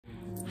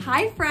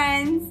Hi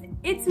friends,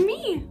 it's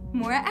me,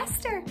 Morah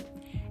Ester,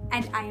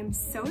 and I am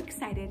so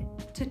excited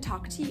to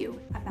talk to you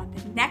about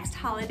the next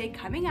holiday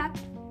coming up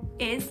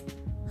is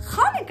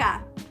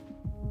Chanukah.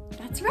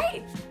 That's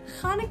right,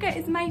 Chanukah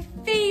is my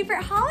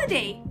favorite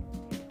holiday.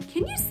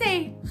 Can you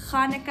say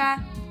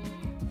Chanukah?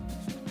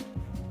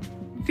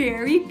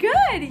 Very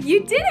good,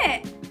 you did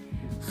it.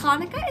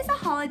 Chanukah is a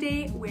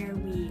holiday where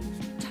we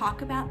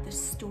talk about the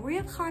story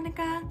of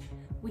Chanukah,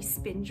 we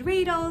spin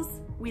dreidels,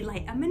 we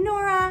light a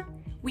menorah,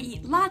 we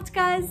eat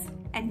latkes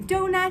and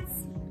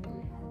donuts.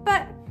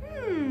 But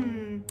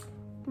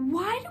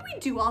why do we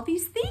do all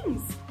these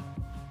things?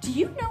 Do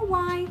you know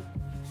why?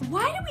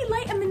 Why do we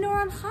light a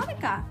menorah on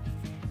Chanukah?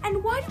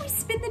 And why do we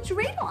spin the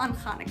dreidel on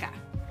Chanukah?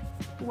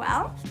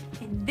 Well,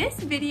 in this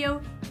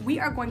video, we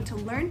are going to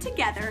learn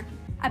together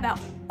about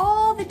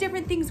all the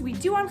different things we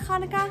do on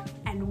Chanukah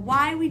and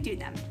why we do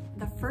them.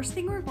 The first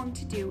thing we're going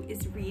to do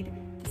is read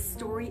the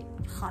story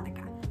of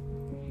Chanukah.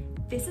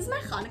 This is my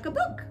Chanukah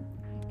book.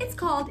 It's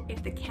called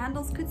If the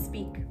Candles Could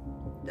Speak,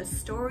 The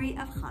Story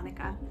of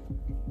Chanukah.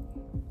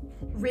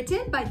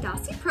 Written by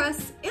Dossie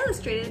Pruss,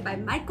 illustrated by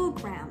Michael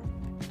Graham.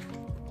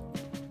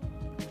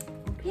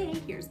 Okay,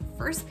 here's the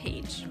first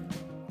page.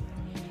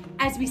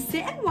 As we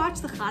sit and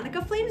watch the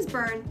Chanukah flames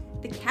burn,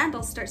 the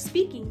candles start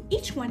speaking.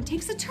 Each one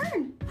takes a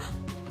turn.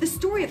 The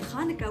story of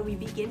Chanukah we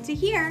begin to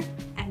hear,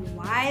 and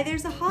why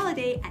there's a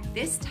holiday at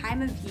this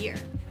time of year.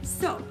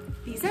 So,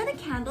 these are the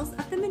candles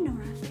of the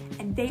menorah,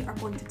 and they are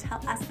going to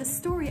tell us the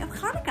story of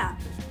Chanukah.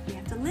 We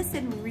have to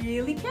listen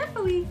really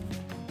carefully.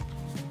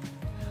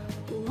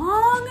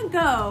 Long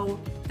ago,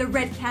 the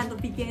red candle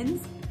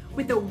begins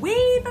with a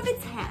wave of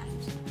its hand.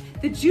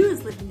 The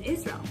Jews lived in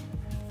Israel.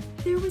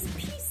 There was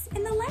peace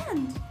in the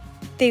land.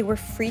 They were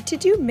free to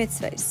do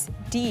mitzvahs,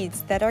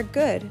 deeds that are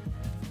good,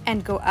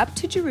 and go up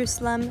to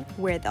Jerusalem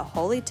where the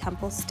holy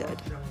temple stood.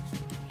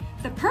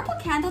 The purple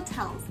candle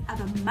tells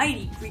of a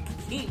mighty Greek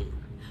king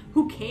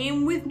who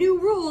came with new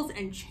rules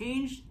and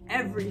changed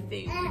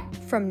everything.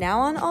 From now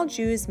on, all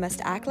Jews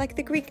must act like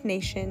the Greek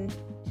nation.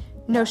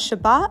 No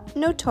Shabbat,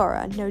 no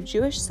Torah, no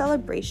Jewish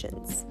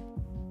celebrations.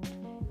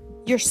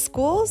 Your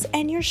schools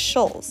and your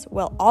shuls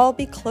will all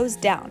be closed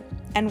down,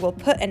 and we'll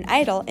put an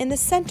idol in the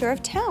center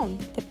of town.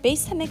 The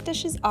Beis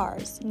HaMikdash is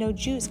ours, no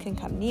Jews can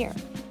come near.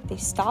 They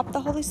stopped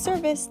the holy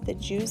service the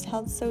Jews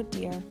held so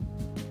dear.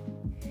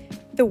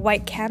 The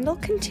white candle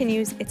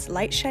continues its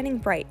light shining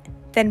bright.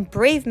 Then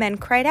brave men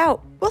cried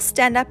out, "We'll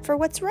stand up for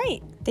what's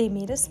right." They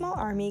made a small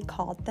army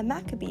called the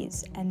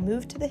Maccabees and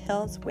moved to the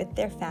hills with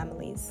their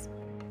families.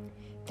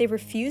 They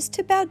refused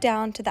to bow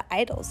down to the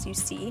idols, you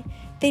see.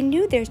 They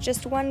knew there's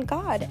just one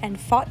God and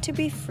fought to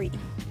be free.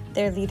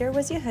 Their leader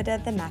was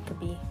Yehuda the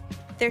Maccabee.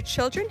 Their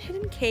children hid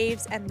in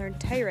caves and learned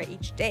Torah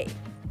each day.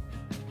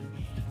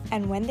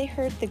 And when they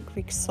heard the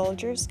Greek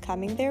soldiers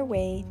coming their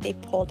way, they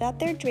pulled out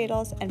their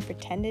dreidels and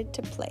pretended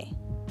to play.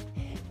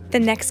 The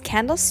next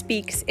candle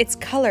speaks, its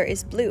color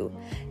is blue.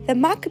 The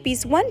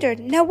Maccabees wondered,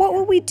 now what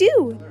will we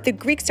do? The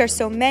Greeks are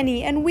so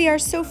many and we are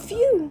so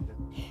few.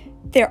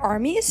 Their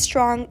army is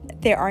strong,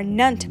 there are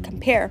none to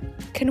compare.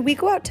 Can we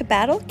go out to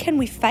battle? Can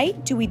we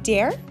fight? Do we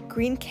dare?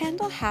 Green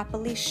candle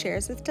happily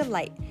shares with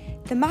delight.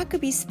 The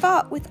Maccabees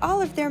fought with all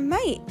of their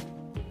might.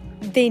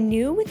 They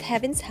knew with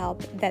heaven's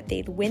help that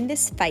they'd win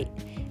this fight,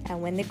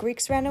 and when the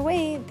Greeks ran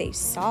away, they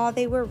saw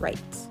they were right.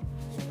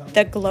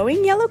 The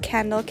glowing yellow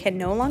candle can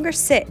no longer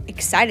sit,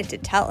 excited to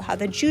tell how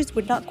the Jews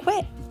would not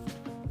quit.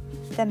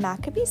 The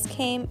Maccabees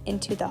came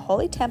into the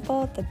holy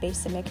temple, the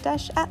Beis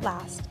HaMikdash at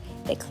last.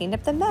 They cleaned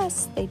up the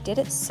mess, they did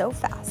it so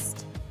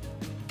fast.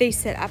 They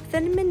set up the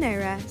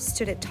menorah,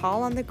 stood it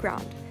tall on the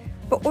ground,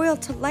 but oil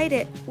to light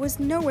it was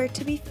nowhere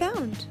to be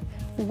found.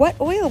 What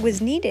oil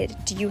was needed?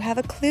 Do you have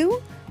a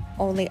clue?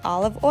 Only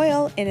olive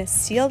oil in a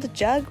sealed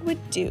jug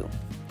would do.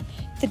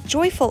 The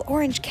joyful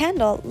orange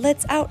candle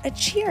lets out a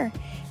cheer.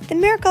 The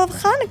miracle of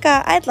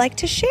Chanukah I'd like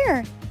to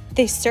share.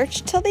 They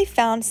searched till they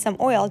found some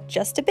oil,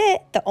 just a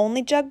bit, the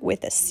only jug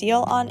with a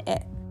seal on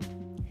it.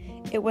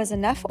 It was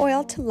enough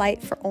oil to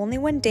light for only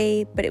one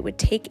day, but it would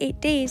take 8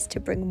 days to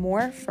bring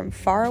more from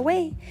far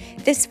away.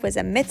 This was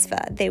a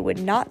mitzvah they would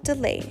not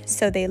delay,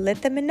 so they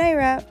lit the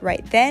menorah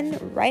right then,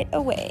 right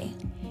away.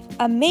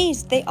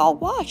 Amazed, they all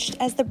watched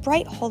as the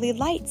bright holy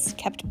lights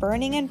kept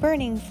burning and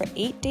burning for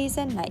 8 days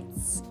and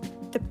nights.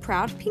 The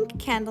proud pink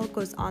candle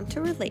goes on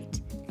to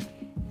relate,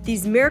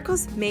 these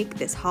miracles make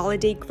this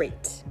holiday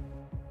great.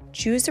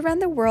 Jews around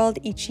the world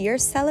each year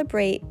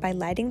celebrate by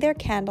lighting their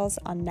candles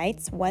on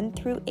nights 1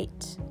 through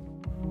 8.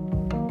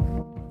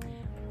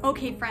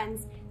 Okay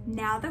friends,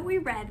 now that we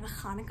read the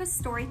Chanukah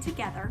story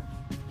together,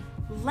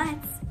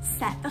 let's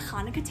set the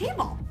Chanukah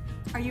table.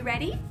 Are you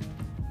ready?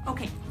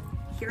 Okay,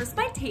 here's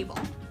my table.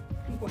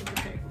 I'm going to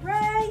put it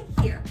right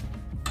here.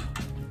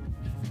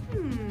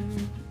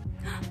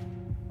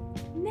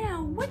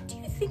 Now, what do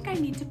you think I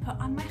need to put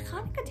on my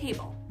Chanukah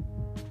table?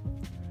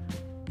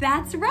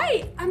 That's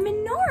right, a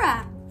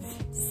menorah.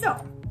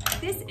 So,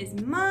 this is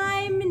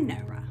my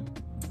menorah.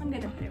 I'm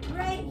gonna put it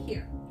right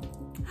here.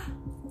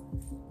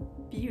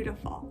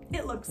 Beautiful,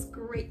 it looks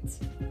great.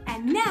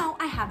 And now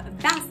I have a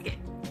basket.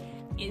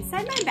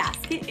 inside my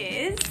basket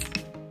is,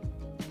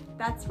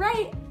 that's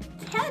right,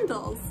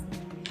 candles.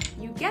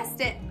 You guessed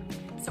it.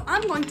 So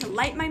I'm going to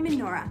light my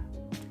menorah.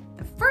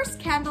 The first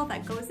candle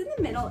that goes in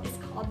the middle is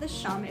called the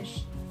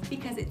shamish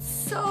because it's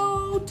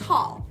so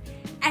tall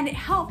and it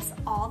helps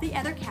all the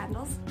other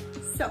candles.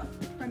 So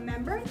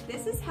remember,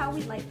 this is how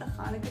we light the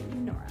Chanukah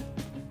menorah.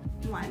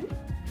 1,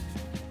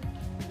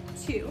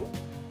 2,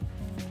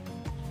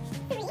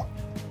 3,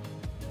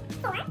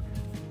 4,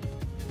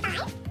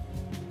 5,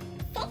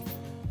 6,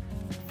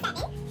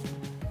 7,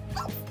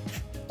 8.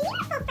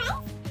 Beautiful,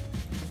 friends.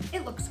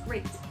 It looks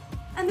great.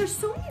 And there's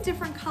so many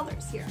different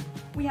colors here.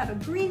 We have a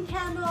green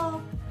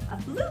candle, a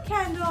blue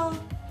candle,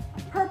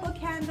 a purple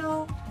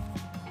candle,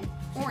 an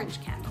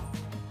orange candle.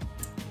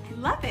 I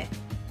love it.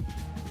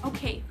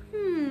 Okay,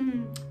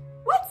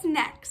 what's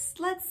next?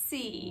 Let's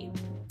see.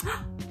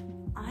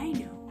 I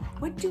know.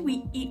 What do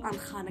we eat on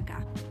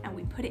Chanukah? And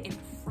we put it in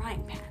a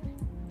frying pan.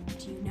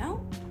 Do you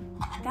know?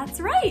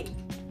 That's right,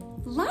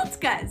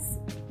 Latkes.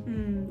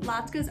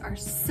 Latkes are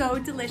so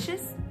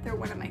delicious. They're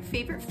one of my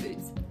favorite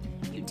foods.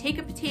 You take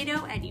a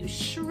potato and you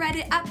shred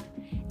it up,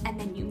 and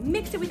then you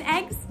mix it with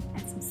eggs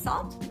and some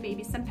salt,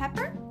 maybe some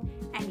pepper,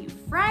 and you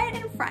fry it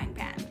in a frying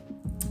pan.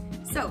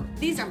 So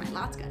these are my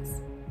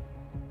latkes.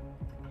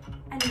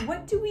 And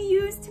what do we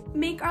use to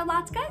make our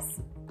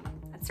latkes?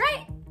 That's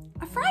right,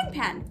 a frying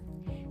pan.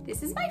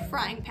 This is my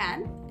frying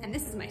pan, and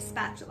this is my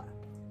spatula.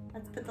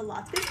 Let's put the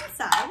latkes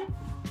inside.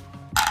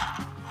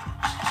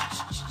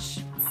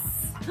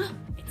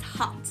 It's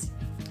hot.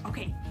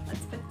 Okay,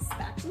 let's put the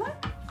spatula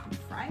and the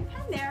frying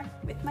pan there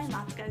with my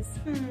latkes.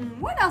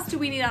 What else do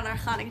we need on our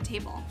Chanukah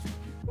table?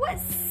 What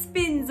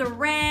spins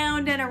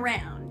around and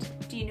around?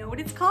 Do you know what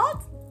it's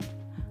called?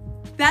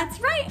 That's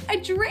right, a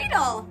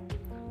dreidel.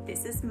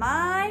 This is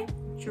my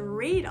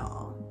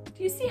dreidel.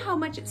 Do you see how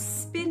much it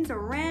spins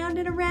around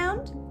and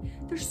around?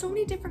 There's so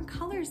many different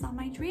colors on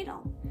my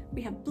dreidel.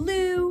 We have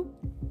blue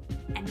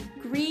and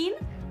green,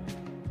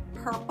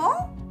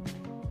 purple,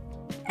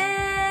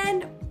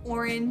 and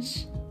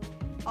orange.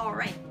 All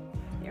right,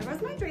 there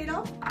goes my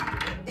dreidel.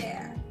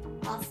 There,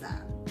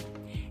 awesome.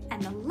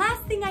 And the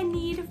last thing I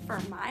need for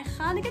my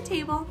Chanukah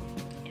table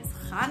is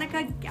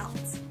Chanukah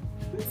gelt.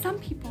 Some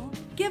people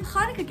give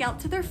Chanukah gelt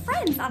to their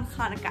friends on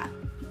Chanukah.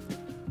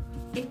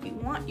 If you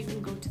want, you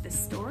can go to the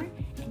store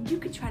and you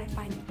can try to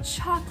find a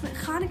chocolate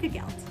Chanukah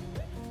gelt.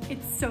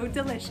 It's so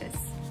delicious.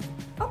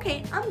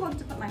 Okay, I'm going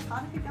to put my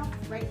Chanukah gelt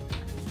right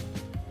here.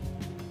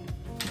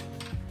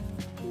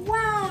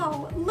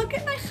 Wow, look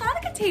at my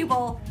Chanukah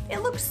table. It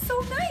looks so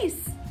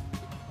nice.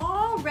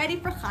 All ready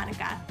for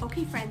Chanukah.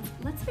 Okay, friends,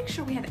 let's make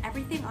sure we have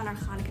everything on our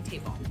Chanukah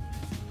table.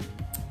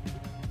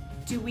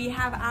 Do we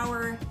have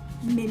our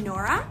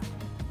menorah?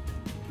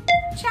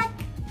 Check.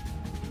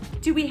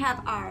 Do we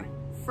have our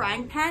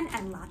frying pan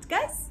and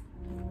latkes?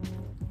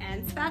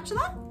 And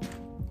spatula?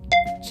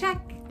 Check.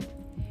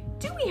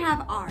 Do we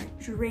have our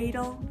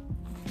dreidel?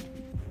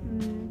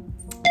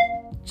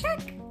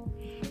 Check.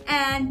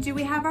 And do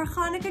we have our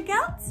Chanukah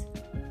gelt?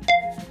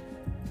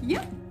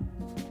 Yep,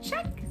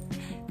 check.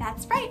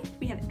 That's right,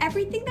 we have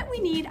everything that we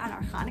need on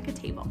our Chanukah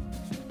table.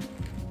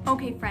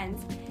 Okay,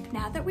 friends,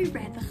 now that we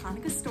read the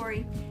Chanukah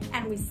story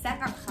and we set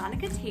our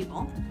Chanukah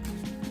table,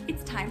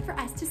 it's time for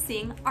us to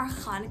sing our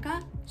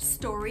Chanukah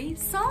story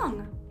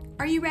song.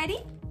 Are you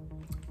ready?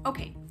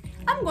 Okay,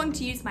 I'm going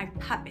to use my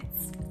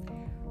puppets.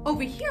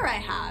 Over here I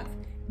have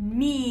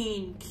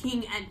mean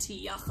King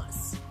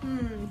Antiochus.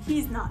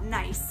 He's not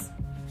nice.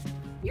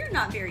 You're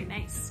not very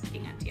nice,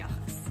 King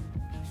Antiochus.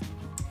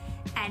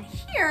 And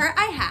here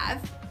I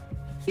have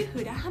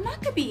Yehuda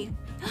HaMaccabee.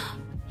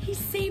 He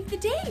saved the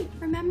day,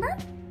 remember?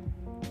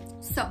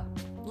 So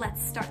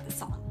let's start the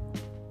song.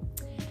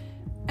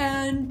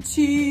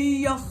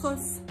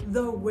 Antiochus,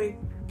 the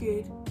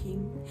wicked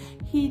king,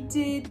 he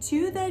did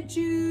to the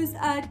Jews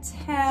a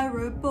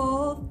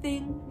terrible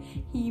thing.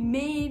 He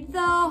made the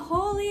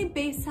holy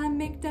Beis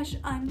HaMikdash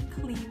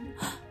unclean.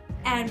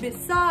 And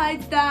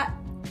besides that,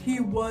 he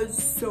was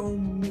so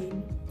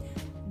mean.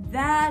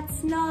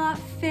 That's not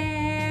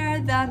fair,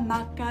 the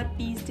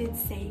Maccabees did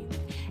say.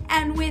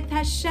 And with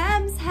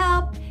Hashem's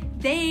help,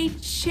 they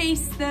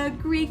chased the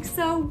Greeks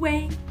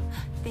away.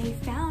 They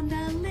found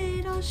a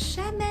little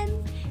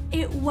shemen.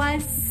 It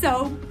was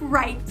so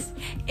bright.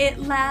 It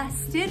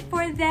lasted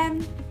for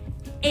them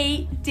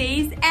 8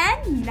 days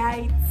and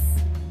nights.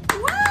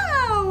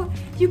 Wow!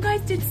 You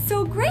guys did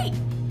so great.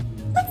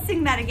 Let's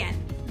sing that again.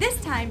 This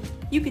time,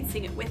 you can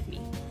sing it with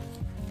me.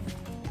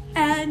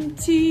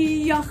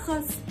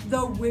 Antiochus,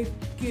 the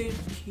wicked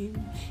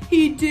king,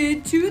 he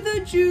did to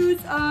the Jews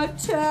a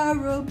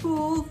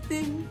terrible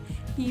thing.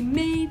 He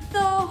made the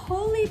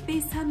holy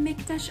Beis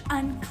HaMikdash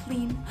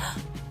unclean.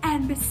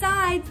 And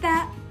besides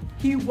that,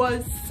 he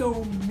was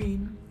so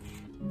mean.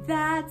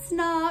 That's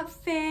not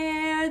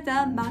fair,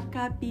 the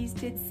Maccabees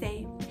did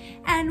say.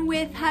 And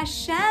with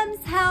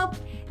Hashem's help,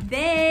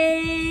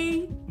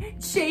 they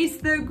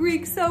chased the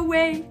Greeks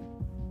away.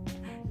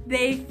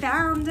 They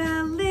found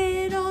a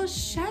little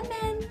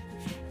shemen.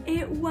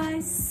 It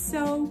was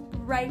so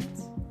bright.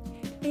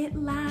 It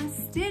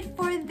lasted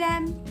for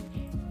them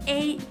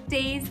 8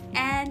 days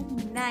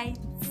and nights.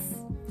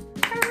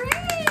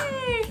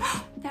 Hooray!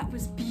 That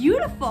was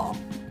beautiful.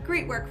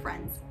 Great work,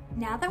 friends.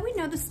 Now that we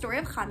know the story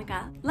of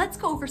Chanukah, let's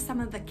go over some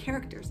of the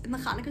characters in the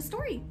Chanukah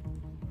story.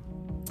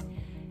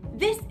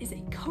 This is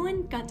a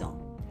Kohen Gadol.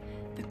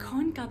 The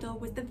Kohen Gadol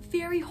was the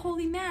very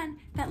holy man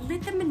that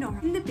lit the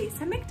menorah in the Beis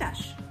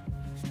HaMikdash.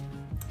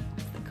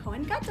 The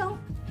Kohen Gadol.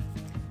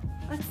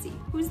 Let's see,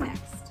 who's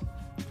next?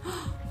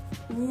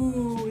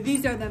 Ooh,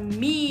 these are the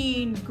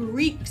mean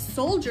Greek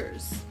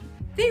soldiers.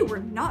 They were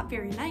not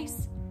very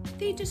nice.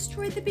 They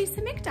destroyed the Beis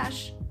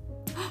HaMikdash.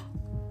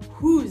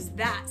 Who's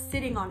that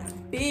sitting on a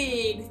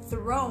big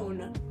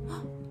throne?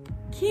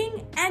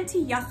 King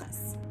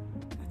Antiochus.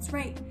 That's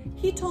right,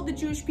 he told the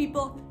Jewish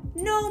people,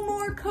 no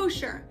more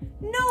kosher,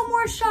 no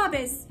more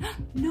Shabbos,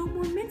 no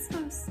more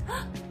mitzvahs.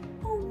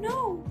 Oh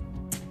no,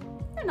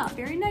 they're not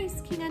very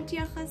nice, King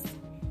Antiochus.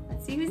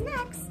 Let's see who's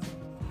next.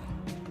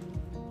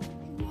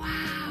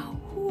 Wow,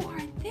 who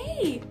are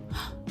they?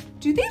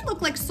 Do they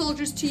look like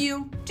soldiers to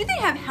you? Do they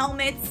have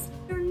helmets?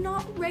 They're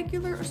not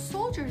regular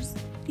soldiers.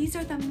 These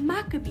are the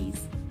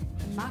Maccabees.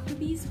 The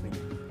Maccabees were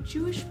the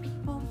Jewish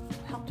people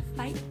who helped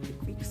fight the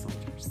Greek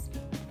soldiers.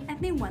 And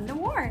they won the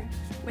war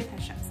with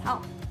Hashem's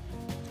help.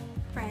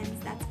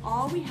 Friends, that's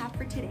all we have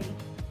for today.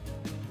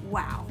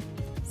 Wow,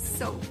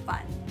 so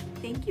fun.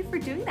 Thank you for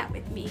doing that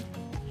with me.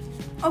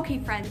 Okay,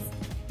 friends,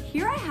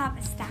 here I have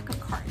a stack of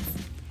cards.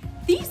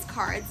 These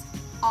cards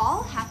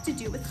all have to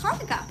do with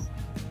Chanukah.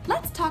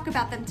 Let's talk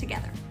about them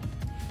together.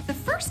 The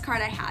first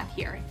card I have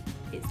here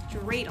is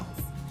dreidels.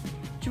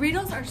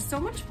 Dreidels are so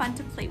much fun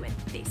to play with.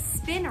 They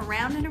spin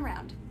around and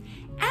around.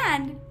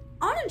 And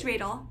on a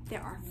dreidel,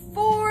 there are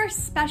 4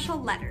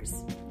 special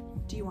letters.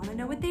 Do you want to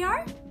know what they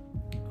are?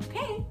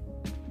 Okay,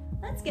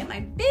 let's get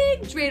my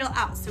big dreidel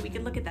out so we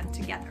can look at them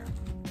together.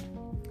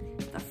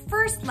 The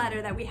first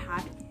letter that we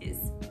have is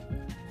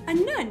a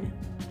nun.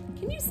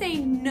 Can you say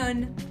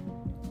nun?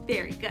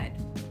 Very good.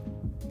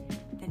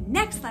 The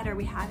next letter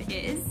we have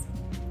is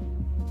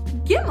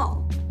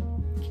Gimel.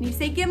 Can you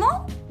say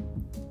Gimel?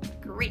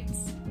 Great.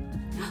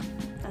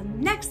 The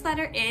next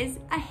letter is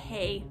a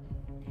Hey.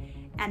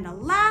 And the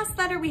last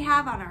letter we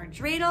have on our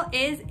dreidel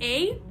is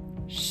a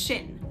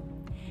Shin.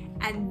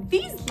 And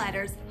these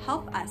letters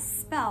help us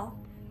spell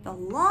the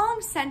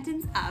long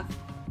sentence of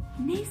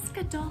Nes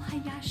Gadol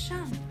Haya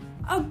Sham.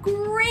 A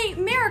great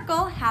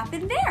miracle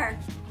happened there.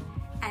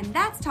 And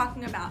that's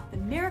talking about the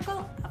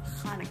miracle of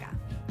Chanukah.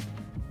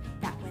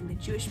 That when the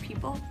Jewish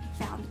people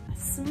found a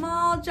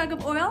small jug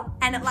of oil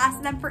and it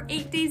lasted them for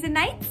 8 days and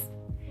nights.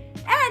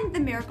 And the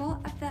miracle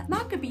of the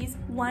Maccabees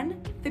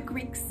won the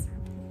Greeks.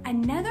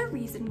 Another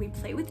reason we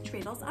play with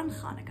dreidels on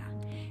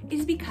Chanukah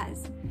is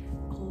because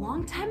a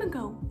long time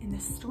ago in the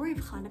story of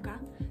Chanukah,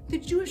 the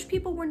Jewish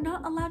people were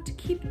not allowed to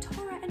keep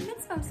Torah and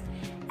mitzvahs,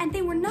 and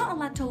they were not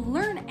allowed to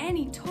learn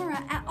any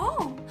Torah at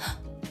all.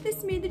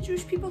 This made the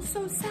Jewish people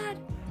so sad,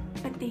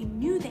 but they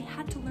knew they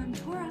had to learn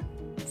Torah.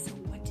 So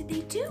what did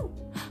they do?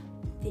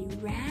 They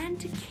ran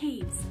to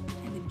caves,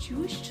 and the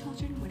Jewish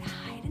children would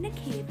hide in a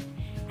cave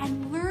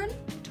and learn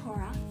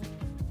Torah.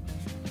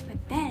 But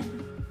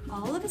then,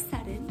 all of a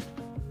sudden,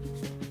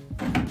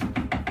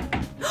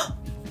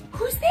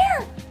 who's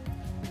there?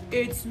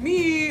 It's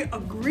me, a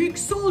Greek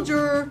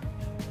soldier.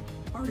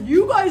 Are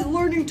you guys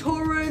learning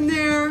Torah in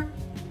there?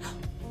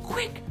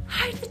 Quick,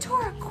 hide the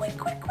Torah, quick,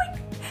 quick, quick.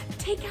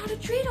 Take out a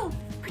dreidel,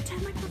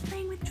 pretend like we're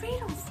playing with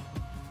dreidels.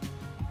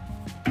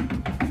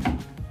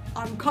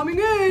 I'm coming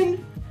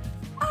in.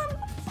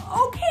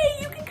 Okay,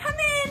 you can come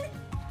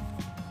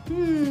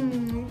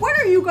in. What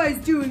are you guys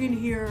doing in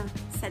here?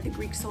 Said the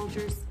Greek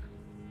soldiers.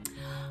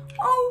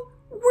 Oh,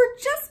 we're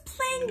just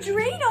playing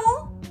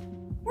dreidel.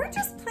 We're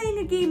just playing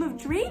a game of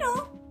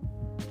dreidel.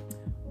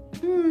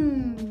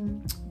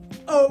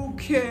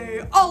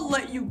 Okay, I'll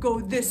let you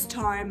go this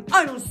time.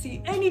 I don't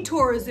see any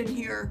Torahs in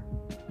here.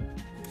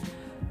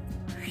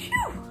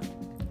 Phew!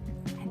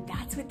 And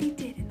that's what they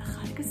did in the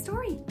Chanukah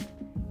story.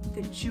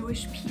 The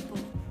Jewish people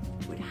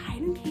would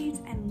hide in caves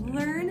and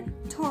learn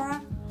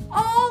Torah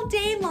all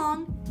day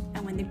long.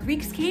 And when the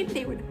Greeks came,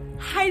 they would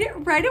hide it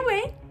right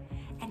away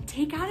and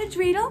take out a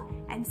dreidel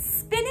and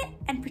spin it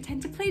and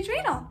pretend to play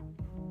dreidel.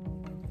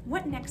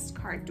 What next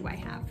card do I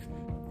have?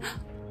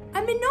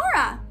 A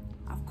menorah.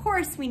 Of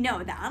course, we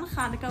know that on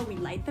Chanukah, we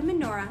light the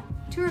menorah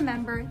to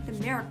remember the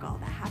miracle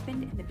that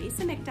happened in the Beis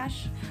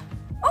HaMikdash.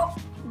 Oh,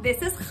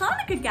 this is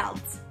Chanukah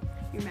gelt.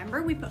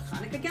 Remember, we put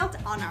Chanukah gelt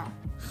on our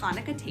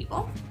Chanukah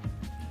table.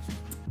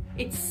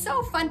 It's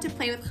so fun to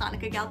play with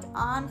Chanukah gelt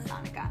on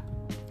Chanukah.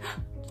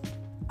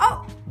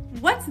 Oh,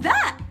 what's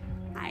that?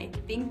 I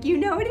think you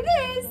know what it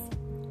is.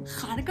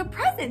 Chanukah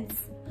presents.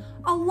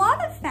 A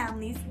lot of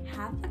families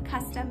have a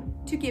custom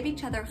to give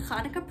each other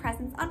Chanukah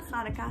presents on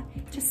Chanukah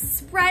to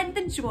spread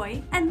the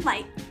joy and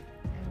light.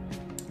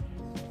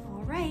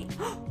 All right.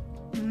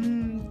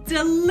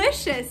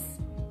 Delicious.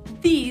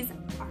 These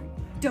are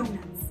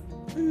donuts.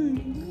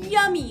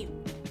 Yummy.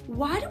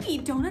 Why do we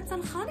eat donuts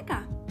on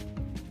Chanukah?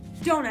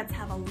 Donuts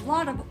have a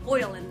lot of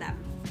oil in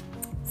them.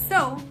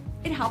 So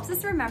It helps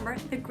us remember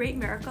the great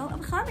miracle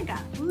of Chanukah,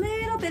 a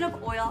little bit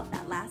of oil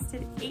that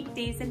lasted 8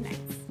 days and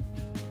nights.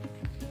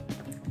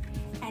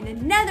 And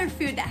another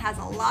food that has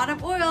a lot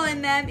of oil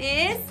in them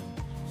is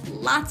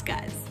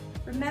Latkes.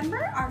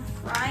 Remember our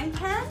frying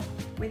pan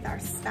with our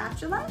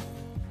spatula?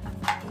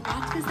 The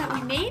latkes that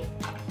we made?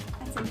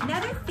 That's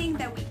another thing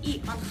that we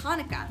eat on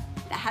Chanukah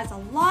that has a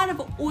lot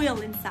of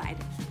oil inside,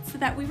 so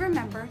that we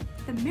remember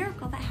the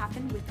miracle that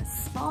happened with a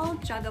small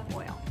jug of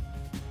oil.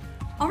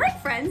 All right,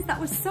 friends, that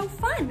was so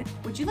fun.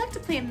 Would you like to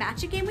play a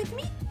matcha game with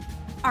me?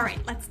 All right,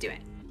 let's do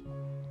it.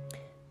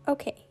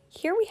 Okay,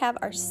 here we have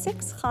our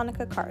 6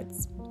 Chanukah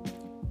cards.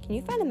 Can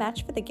you find a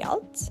match for the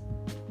gelt?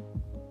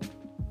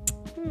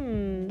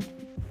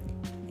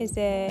 Is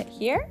it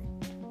here?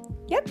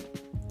 Yep,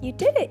 you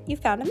did it. You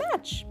found a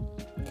match.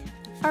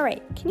 All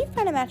right, can you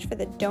find a match for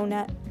the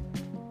donut?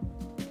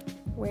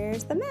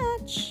 Where's the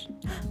match?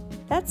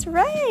 That's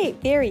right,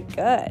 very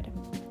good.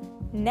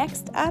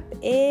 Next up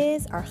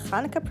is our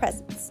Chanukah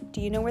presents. Do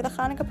you know where the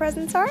Chanukah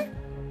presents are?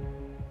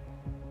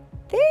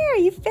 There,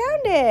 you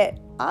found it.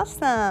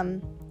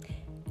 Awesome.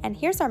 And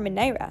here's our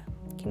menorah.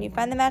 Can you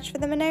find the match for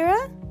the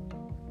menorah?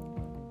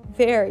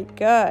 Very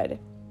good.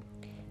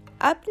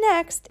 Up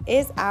next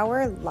is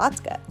our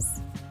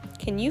latkes.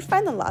 Can you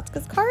find the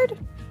latkes card?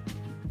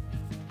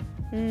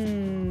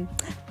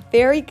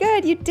 Very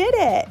good, you did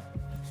it.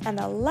 And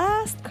the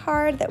last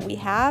card that we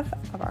have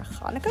of our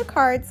Chanukah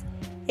cards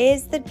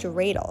is the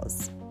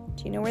dreidels.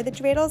 Do you know where the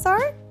dreidels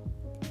are?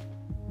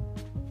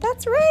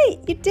 That's right,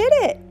 you did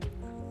it.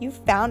 You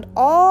found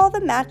all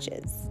the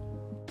matches.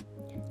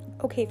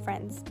 Okay,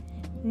 friends,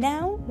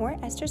 now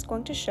Morah Ester's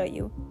going to show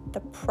you the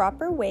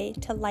proper way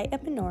to light a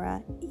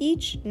menorah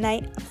each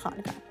night of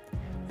Chanukah.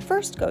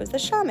 First goes the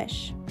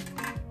shamish.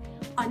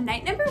 On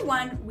night number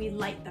 1, we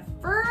light the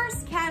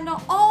first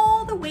candle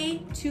all the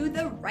way to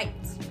the right.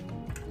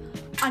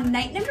 On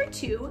night number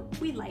 2,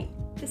 we light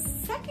the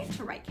second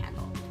to right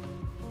candle.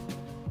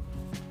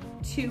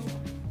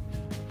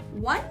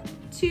 1,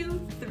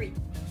 2, 3.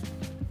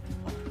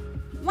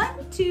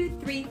 1, 2,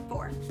 3,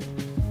 4.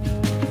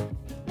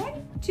 1,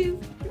 2,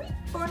 3,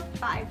 4,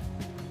 5.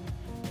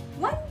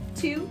 1,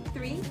 2,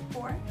 3,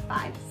 4,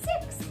 5,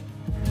 6.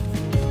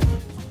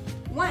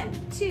 1,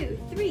 2,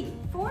 3,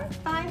 4,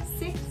 5,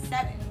 6,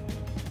 7.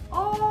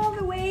 All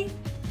the way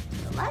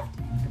to the left.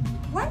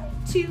 1,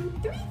 2,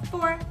 3,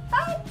 4,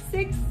 5,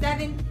 6,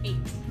 7, 8.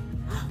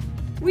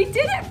 We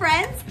did it,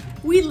 friends!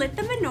 We lit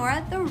the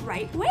menorah the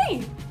right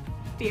way.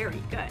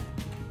 Very good.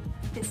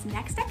 This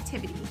next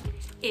activity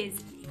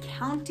is the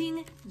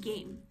counting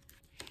game.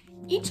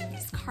 Each of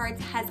these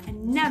cards has a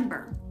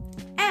number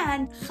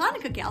and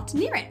Chanukah gelt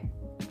near it.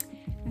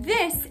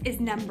 This is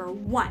number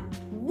 1.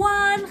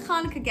 1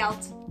 Chanukah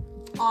gelt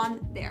on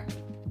there.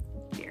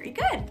 Very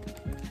good.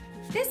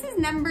 This is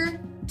number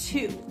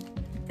 2.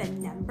 The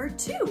number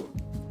 2.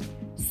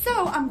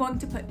 So I'm going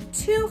to put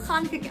 2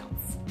 Chanukah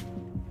gelts.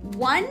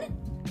 1,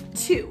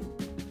 2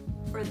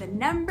 for the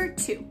number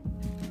 2.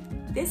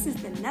 This is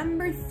the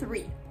number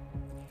 3.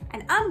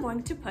 And I'm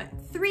going to put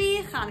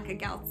 3 Chanukah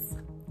gelts.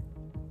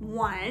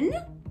 1,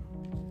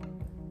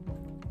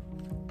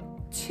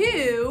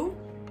 2,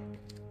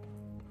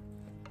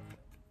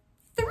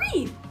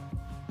 3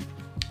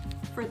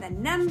 for the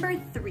number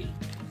 3.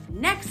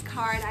 Next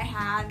card I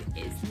have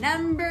is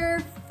number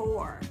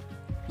 4.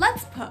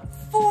 Let's put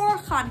 4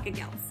 Chanukah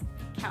gelts.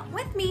 Count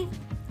with me.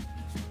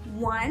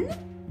 1,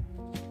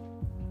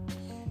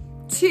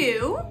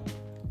 2,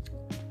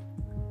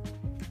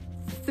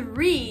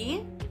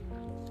 3,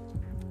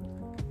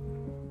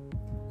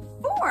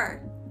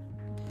 4.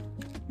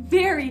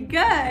 Very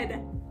good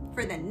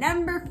for the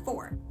number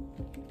 4.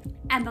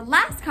 And the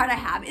last card I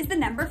have is the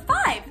number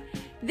 5.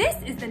 This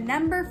is the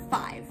number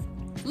 5.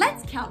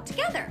 Let's count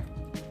together.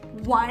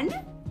 1,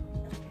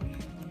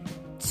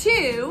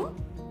 2,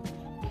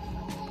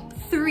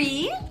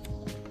 3,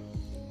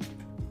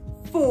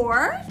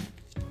 4,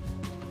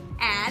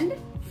 and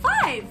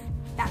 5.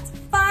 That's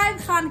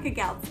 5 Chanukah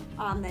gelts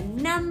on the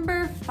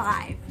number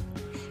 5.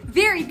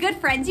 Very good,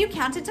 friends. You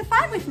counted to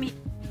 5 with me.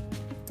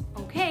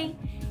 Okay,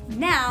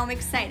 now I'm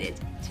excited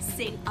to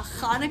sing a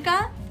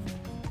Chanukah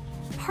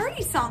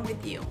party song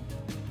with you.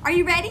 Are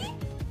you ready?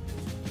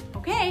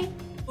 Okay.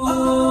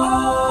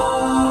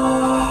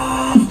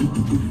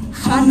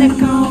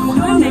 Chanukah,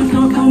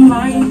 Chanukah, come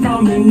light the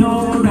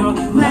menorah.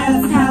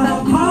 Let's have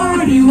a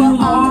party,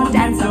 we'll all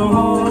dance a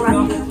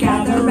hora.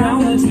 Gather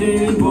round the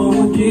table,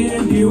 we'll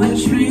give you a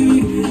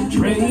treat.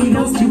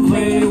 Dreidels to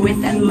play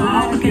with and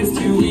latkes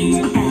to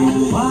eat.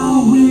 And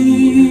while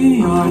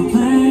we are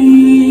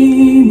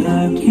playing,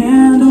 the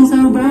candles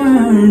are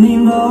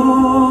burning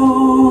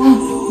low.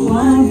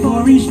 One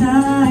for each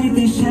night,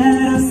 they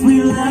shed a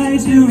sweet light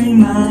to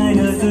remind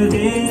us of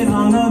days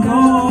long ago.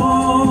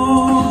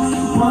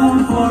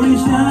 One for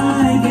each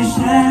night, they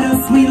shed a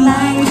sweet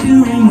light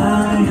to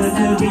remind us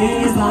of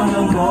days long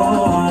ago.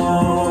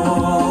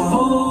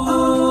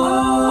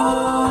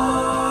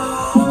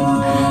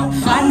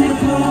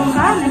 Chanukah,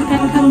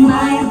 Chanukah, come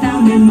light the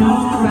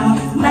menorah.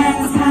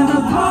 Let's have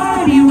a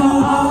party,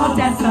 we'll all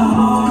dance a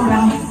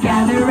hora.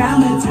 Gather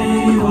round the table.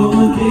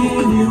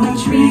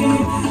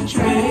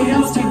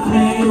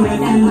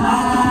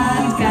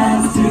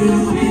 Latkes to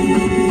be.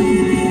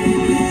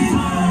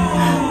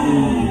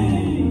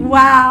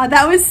 Wow,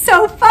 that was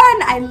so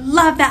fun. I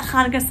love that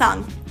Chanukah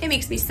song. It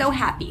makes me so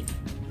happy.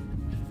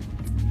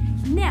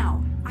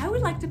 Now, I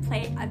would like to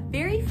play a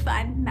very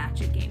fun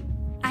magic game.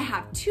 I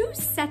have 2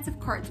 sets of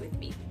cards with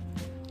me.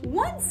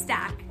 One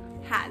stack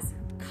has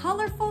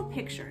colorful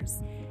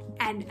pictures,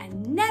 and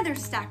another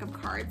stack of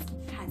cards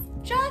has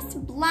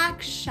just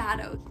black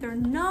shadows. They're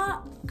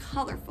not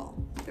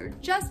colorful, they're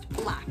just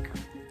black.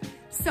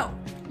 So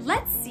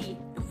let's see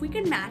if we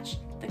can match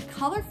the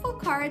colorful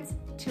cards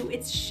to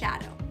its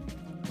shadow.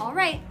 All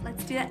right,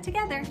 let's do that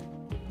together.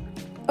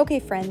 Okay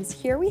friends,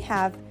 here we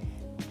have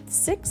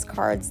 6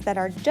 cards that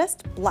are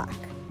just black,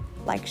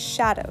 like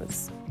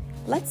shadows.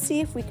 Let's see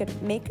if we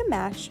could make a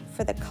match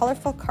for the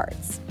colorful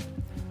cards.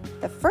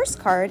 The first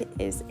card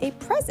is a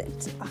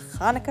present, a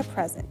Chanukah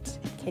present.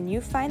 Can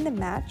you find the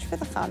match for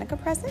the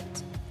Chanukah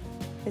present?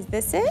 Is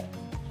this it?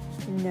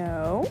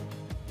 No.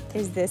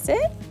 Is this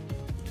it?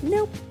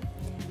 Nope.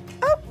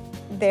 Oh,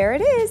 there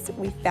it is.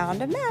 We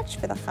found a match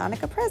for the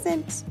Chanukah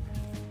present.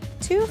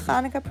 2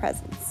 Chanukah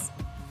presents.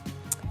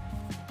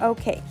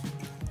 Okay,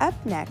 up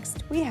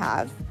next we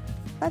have,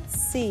 let's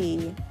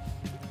see,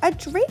 a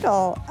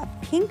dreidel, a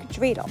pink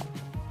dreidel.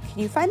 Can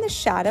you find the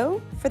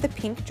shadow for the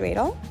pink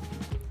dreidel?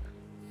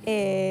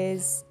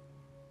 Is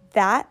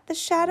that the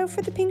shadow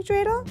for the pink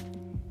dreidel?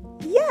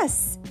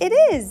 Yes, it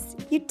is.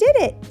 You did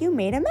it. You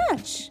made a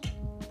match.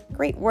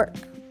 Great work.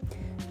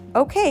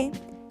 Okay,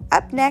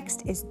 up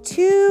next is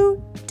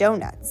 2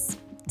 donuts.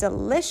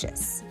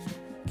 Delicious.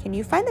 Can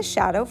you find the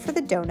shadow for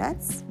the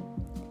donuts?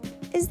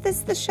 Is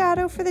this the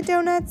shadow for the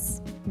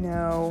donuts?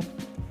 No.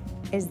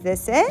 Is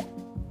this it?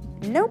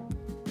 Nope.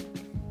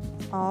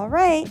 All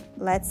right,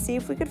 let's see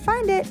if we could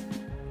find it.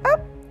 Oh,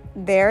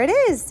 there it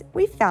is.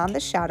 We found the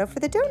shadow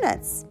for the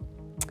donuts.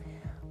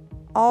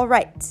 All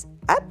right,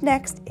 up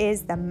next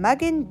is the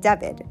Magen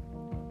David.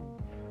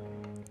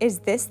 Is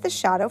this the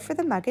shadow for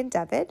the Magen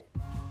David?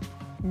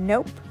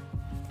 Nope.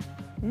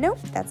 Nope,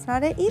 that's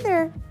not it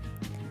either.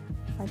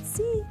 Let's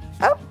see.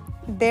 Oh,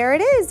 there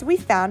it is. We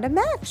found a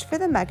match for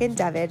the Magen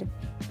David.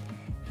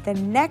 The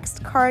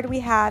next card we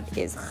have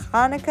is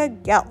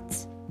Chanukah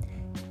Gelt.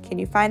 Can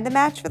you find the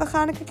match for the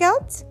Chanukah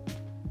Gelt?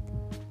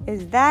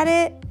 Is that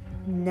it?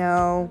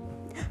 No.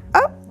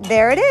 Oh,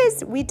 there it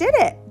is. We did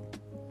it.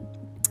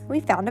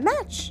 We found a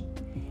match.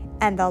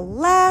 And the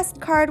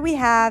last card we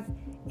have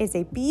is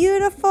a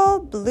beautiful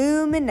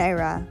blue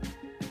menorah.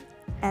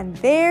 And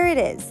there it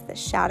is, the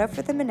shadow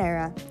for the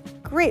menorah.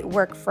 Great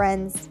work,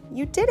 friends.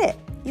 You did it.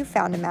 You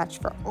found a match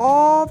for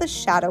all the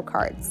shadow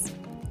cards.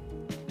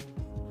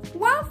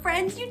 Wow,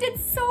 friends, you did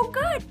so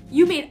good.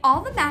 You made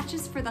all the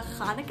matches for the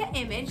Chanukah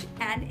image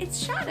and its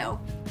shadow.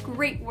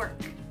 Great work.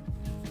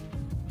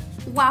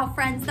 Wow,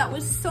 friends, that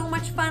was so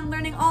much fun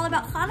learning all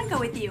about Chanukah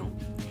with you.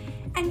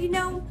 And you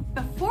know,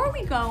 before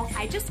we go,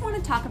 I just want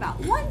to talk about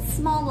one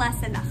small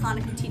lesson that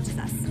Chanukah teaches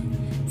us.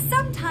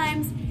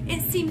 Sometimes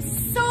it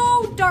seems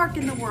so dark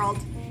in the world,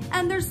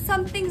 and there's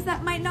some things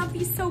that might not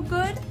be so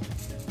good,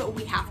 but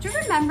we have to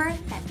remember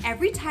that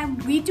every time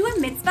we do a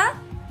mitzvah,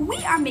 we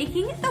are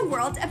making the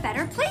world a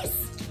better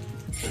place.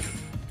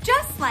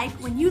 Just like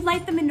when you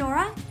light the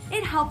menorah,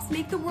 it helps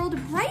make the world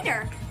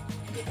brighter.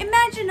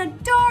 Imagine a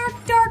dark,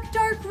 dark,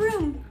 dark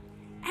room,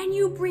 and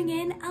you bring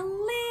in a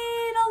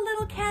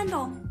little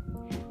candle.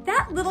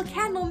 That little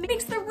candle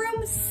makes the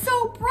room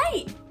so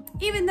bright,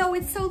 even though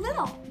it's so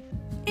little.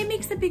 It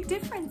makes a big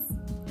difference.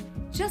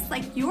 Just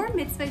like your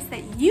mitzvahs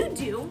that you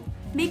do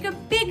make a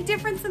big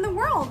difference in the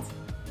world.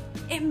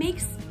 It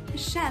makes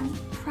Hashem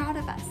proud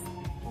of us,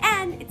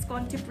 and it's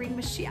going to bring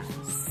Mashiach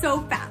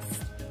so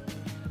fast.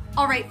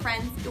 All right,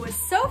 friends, it was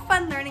so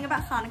fun learning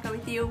about Chanukah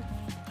with you.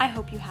 I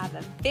hope you have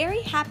a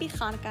very happy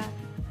Chanukah,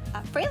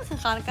 a Freilich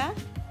Chanukah,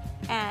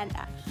 and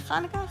a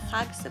Chanukah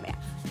Chag Sameach.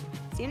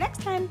 See you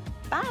next time.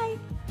 Bye.